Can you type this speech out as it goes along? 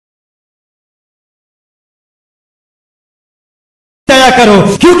کرو,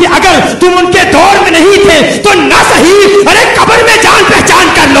 کیونکہ اگر تم ان کے دور میں نہیں تھے تو نہ صحیح ارے قبر میں جان پہچان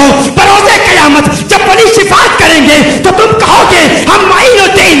کر لو. بروز قیامت جب بڑی شفاعت کریں گے تو تم کہو گے ہم معین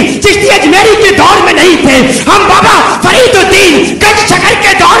الدین چشتی اجمیری کے دور میں نہیں تھے, ہم بابا فرید الدین گنج شکر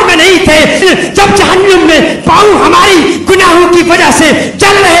کے دور میں نہیں تھے. جب جہنم میں پاؤں ہماری گناہوں کی وجہ سے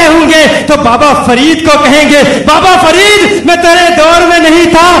چل رہے ہوں گے تو بابا فرید کو کہیں گے بابا فرید میں تیرے دور میں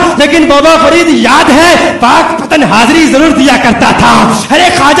نہیں تھا, لیکن بابا فرید یاد ہے پاک پتن حاضری ضرور دیا کرتا تھا. ارے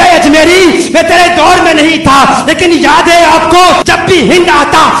خواجہ اجمیری میں تیرے دور میں نہیں تھا, لیکن یاد ہے آپ کو جب بھی ہند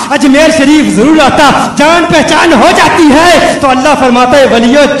آتا اجمیر شریف ضرور آتا, جان پہچان ہو جاتی ہے. تو اللہ فرماتا ہے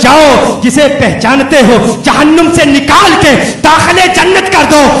ولیو جاؤ جسے پہچانتے ہو جہنم سے نکال کے داخل جنت کر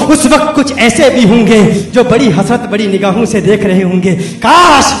دو. اس وقت کچھ ایسے بھی ہوں گے جو بڑی حسرت بڑی نگاہوں سے دیکھ رہے ہوں گے,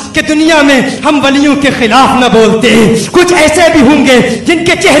 کاش کہ دنیا میں ہم ولیوں کے خلاف نہ بولتے. کچھ ایسے بھی ہوں گے جن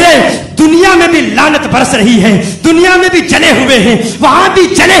کے چہرے دنیا میں بھی لعنت برس رہی ہے, دنیا میں بھی جلے ہوئے ہیں, وہاں بھی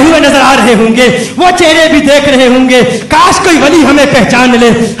جلے ہوئے نظر آ رہے ہوں گے, وہ چہرے بھی دیکھ رہے ہوں گے کاش کوئی ولی ہمیں پہچان لے.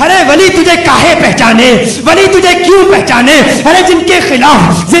 ارے ولی تجھے کاہے پہچانے, ولی تجھے کیوں پہچانے؟ ارے جن کے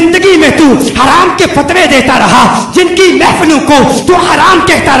خلاف زندگی میں تو حرام کے فتوے دیتا رہا, جن کی محفلوں کو تو حرام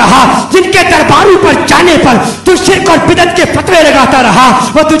کہتا رہا, جن کے درباروں پر جانے پر تو شرک اور بدعت کے فتوے لگاتا رہا,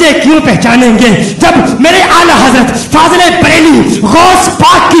 وہ تجھے کیوں پہچانیں گے؟ جب میرے اعلی حضرت فاضل بریلی غوث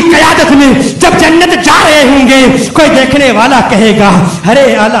پاک کی قیادت میں جب جنت جا رہے ہوں گے, کوئی دیکھنے والا کہے گا ارے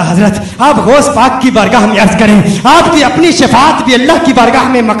اعلی حضرت آپ غوث پاک کی بارگاہ میں عرض کریں, آپ کی اپنی شفاعت بھی اللہ کی بارگاہ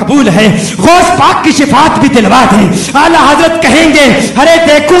میں مقبول ہے, غوث پاک کی شفاعت بھی دلوا دیں. اعلی حضرت کہیں گے ارے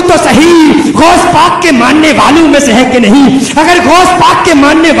دیکھو تو صحیح غوث پاک کے ماننے والوں میں سے ہے کہ نہیں. اگر غوث پاک کے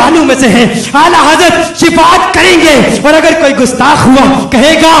ماننے والوں میں سے ہے اعلی حضرت شفاعت کریں گے, اور اگر کوئی گستاخ ہوا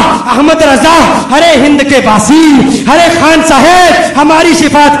کہے گا احمد رضا ارے ہند کے باسی ارے خان صاحب ہماری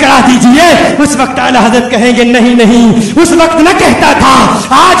شفاعت کرا دیجئے, اس وقت اعلی حضرت کہیں گے نہیں نہیں, اس وقت نہ کہتا تھا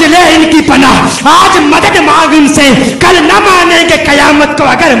آج لے ان کی پناہ, آج مدد مانگ ان سے, کل نہ مانیں گے قیامت کو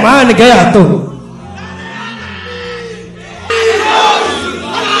اگر مان گیا تو.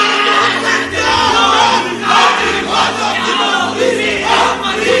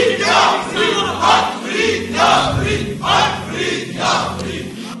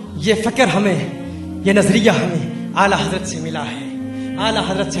 یہ فکر ہمیں, یہ نظریہ ہمیں اعلی حضرت سے ملا ہے, اعلی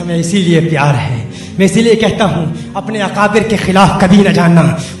حضرت سے ہمیں اسی لیے پیار ہے. میں اسی لیے کہتا ہوں اپنے اکابر کے خلاف کبھی نہ جاننا.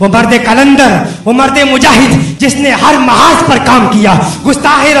 وہ مرد کلندر, وہ مرد مجاہد جس نے ہر محاذ پر کام کیا,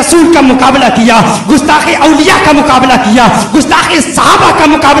 گستاخ رسول کا مقابلہ کیا, گستاخ اولیاء کا مقابلہ کیا, گستاخ صحابہ کا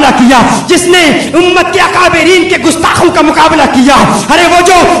مقابلہ کیا, جس نے امت کے اکابرین کے گستاخوں کا مقابلہ کیا. ارے وہ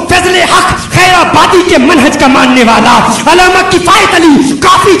جو فضل حق خیر آبادی کے منہج کا ماننے والا, علامہ کفایت علی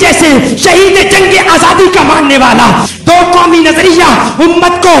کافی جیسے شہید جنگ آزادی کا ماننے والا, دو قومی نظریہ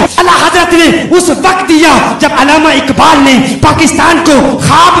امت کو اعلی حضرت نے اس وقت دیا جب علامہ اقبال نے پاکستان کو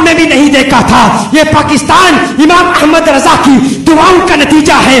خواب میں بھی نہیں دیکھا تھا. یہ پاکستان امام احمد رضا کی دعاؤں کا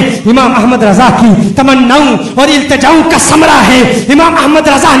نتیجہ ہے, امام احمد رضا کی تمناؤں اور التجاؤں کا ثمرہ ہے. امام احمد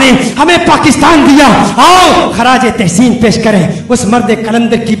رضا نے ہمیں پاکستان دیا. آؤ خراج تحسین پیش کریں اس مرد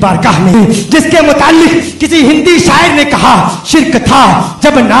کلندر کی بارگاہ میں جس کے متعلق کسی ہندی شاعر نے کہا شرک تھا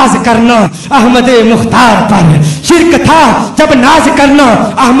جب ناز کرنا احمد مختار پر, شرک تھا جب ناز کرنا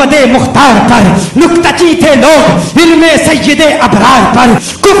احمد مختار پر, نکتچی تھے لوگ علم سید ابرار پر,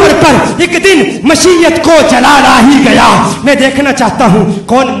 کفر پر ایک دن مشیت کو جلال آ ہی گیا. میں دیکھنا چاہتا ہوں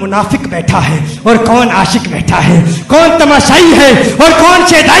کون منافق بیٹھا ہے اور کون عاشق بیٹھا ہے, کون تماشائی ہے اور کون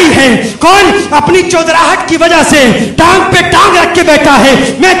شیدائی ہے, کون اپنی چودراہٹ کی وجہ سے ٹانگ پہ ٹانگ رکھ کے بیٹھا ہے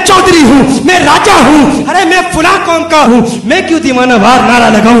میں چودھری ہوں, میں راجا ہوں, ارے میں فلاں قوم کا ہوں, میں کیوں دیوانہ وار نعرہ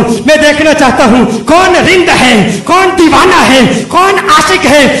لگاؤں. میں دیکھنا چاہتا ہوں کون رند ہے, کون دیوانہ ہے, کون عاشق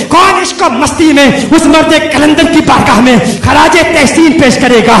ہے, کون عشق و مستی میں اس مرد کلندر کی بارگاہ میں خراج تحسین پیش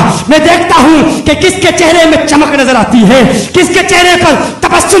کرے گا. میں دیکھتا ہوں کہ کس کے چہرے میں چمک نظر آتی ہے, کس کے چہرے پر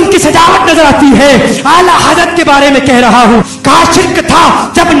تبسم کی سجاوٹ نظر آتی ہے. اعلی حضرت کے بارے میں کہہ رہا ہوں کہا شرک تھا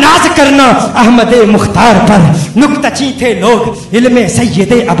جب ناز کرنا احمد مختار پر, نکتچی تھے لوگ علم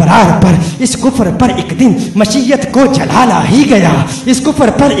سید ابرار پر, اس کفر پر ایک دن مشیت کو جلال آ ہی گیا, اس کفر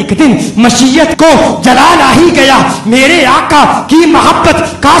پر ایک دن مشیت کو جلال آ ہی گیا. میرے آقا کی محبت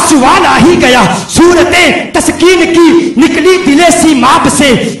کا سوال آ ہی گیا. صورتیں تسکین کی نکلی دل سیماب سے,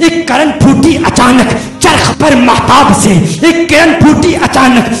 ایک کرن پھوٹی اچانک چرخ پر مہتاب سے, ایک کرن پھوٹی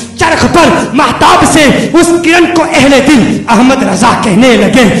اچانک چرخ پر مہتاب سے. اس کرن کو اہل دل احمد رضا کہنے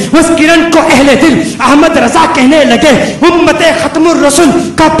لگے, اس کرن کو اہل دل احمد رضا کہنے لگے, امت ختم الرسل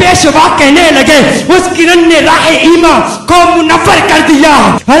کا پیشوا کہنے لگے. اس کرن نے راہ ایمان کو منور کر دیا.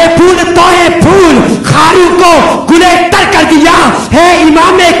 ارے پھول توئے پھول خارو کو گلے تر کر دیا. ہے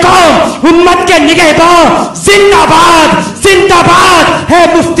امام قوم امت کے نگہباں زندہ باد زندہ باد ہے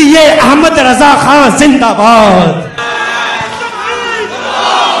مفتی احمد رضا خان زندہ باد.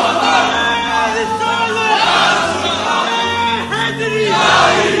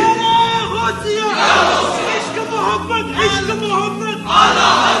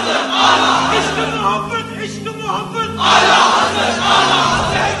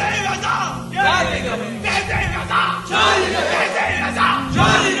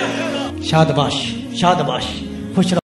 شادباش شادباش خوش